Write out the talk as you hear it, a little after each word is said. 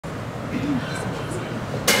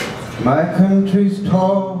My country's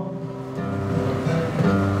tall,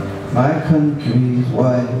 my country's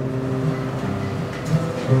wide,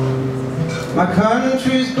 my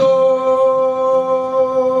country's gold,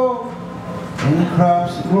 and the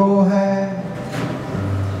crops that grow high,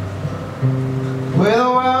 where the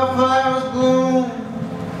wildflowers bloom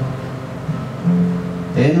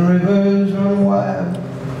and the rivers run wild.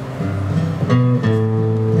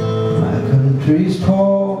 My country's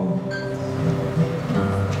tall,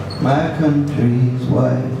 my country's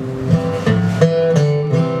wide.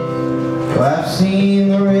 Well, I've seen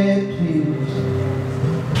the red trees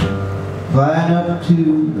flying up to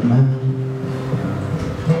the mountain.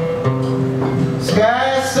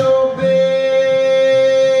 Sky's so big,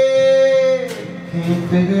 can't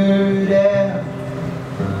figure it out.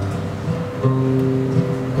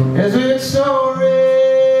 Desert's so red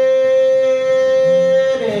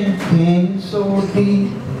and canyons so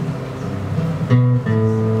deep,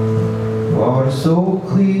 water so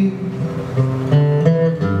clear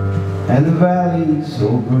and the valley so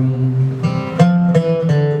green.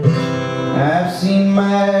 I've seen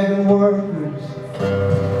migrant workers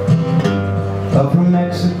up from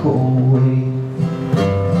Mexico way,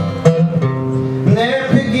 and they're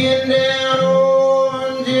picking down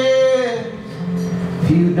oranges, a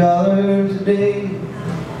few dollars a day,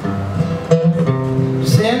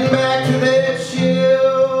 send back to their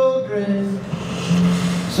children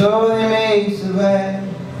so they may survive.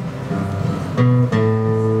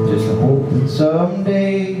 Just hoping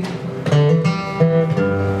someday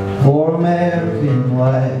for American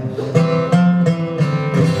lives.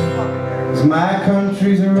 'Cause my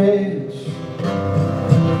country's rich,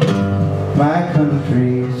 my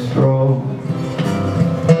country's strong,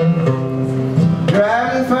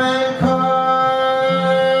 driving fine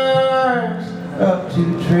cars up to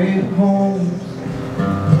trade homes.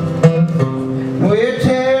 We're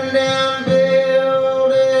tearing down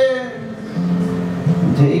buildings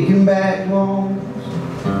and taking back loans.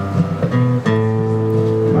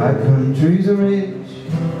 My country's rich,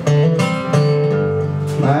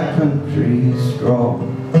 my country's strong.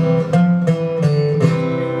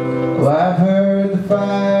 Well, I've heard the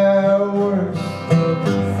fireworks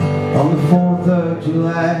on the 4th of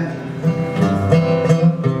July,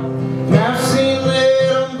 and I've seen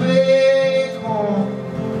little bighorn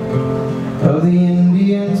of the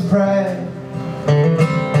Indians' pride,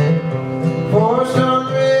 forced on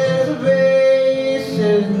reservations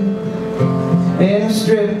and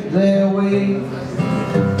stripped their ways,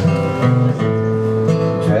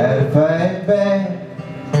 try to fight back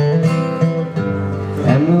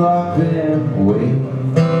and we lock them away.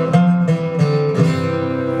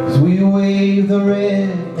 'Cause we wave the red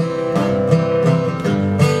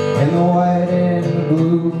and the white and the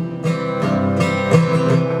blue.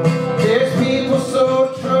 There's people so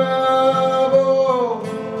troubled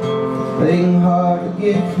they can hardly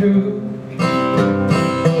get through.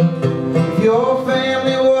 If your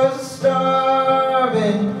family was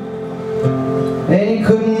starving and you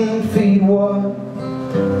couldn't feed one,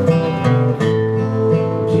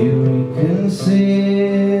 would you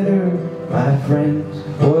reconsider, my friends,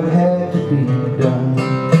 what had to be done?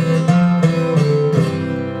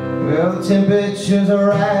 Well, the temperatures are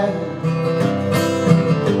rising,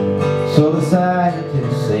 so the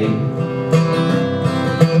scientists say.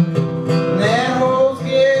 That hole's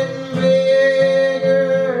getting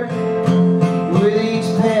bigger with each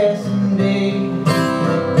passing day,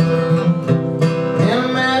 and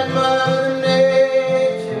I'm at Mother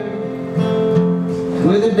Nature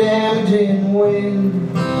with a damaging wind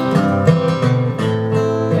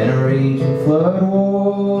and a raging flood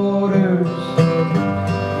waters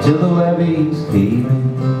till the levees cave in.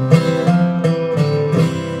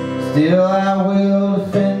 Still I will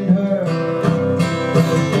defend her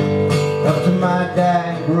up to my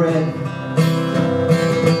dying breath,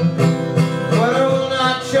 but I will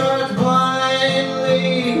not charge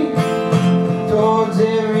blindly towards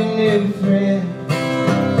every new threat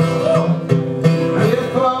with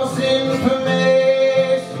false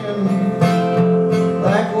information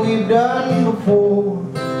like we've done before,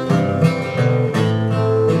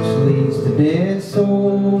 which leads to dead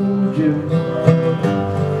soldiers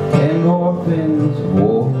and orphans of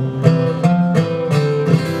war.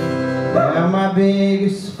 Now my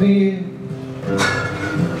biggest fear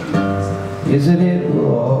is that it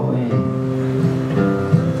will all end,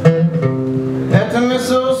 that the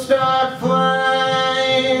missiles start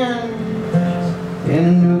flying and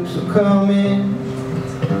the nukes will come in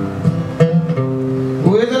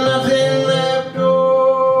with nothing left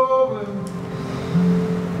over,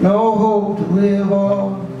 no hope to live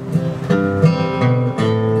on.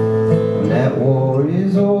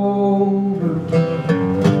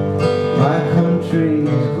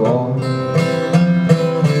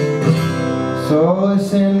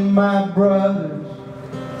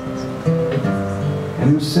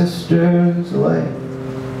 and my sister's leg.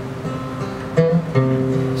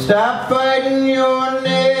 Stop fighting your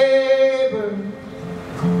neighbor,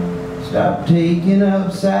 stop taking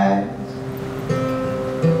up sides.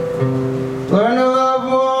 Learn to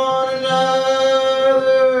love one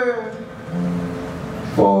another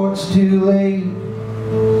before it's too late.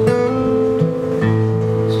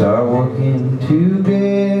 Start working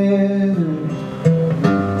together,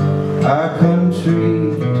 our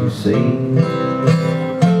country to save.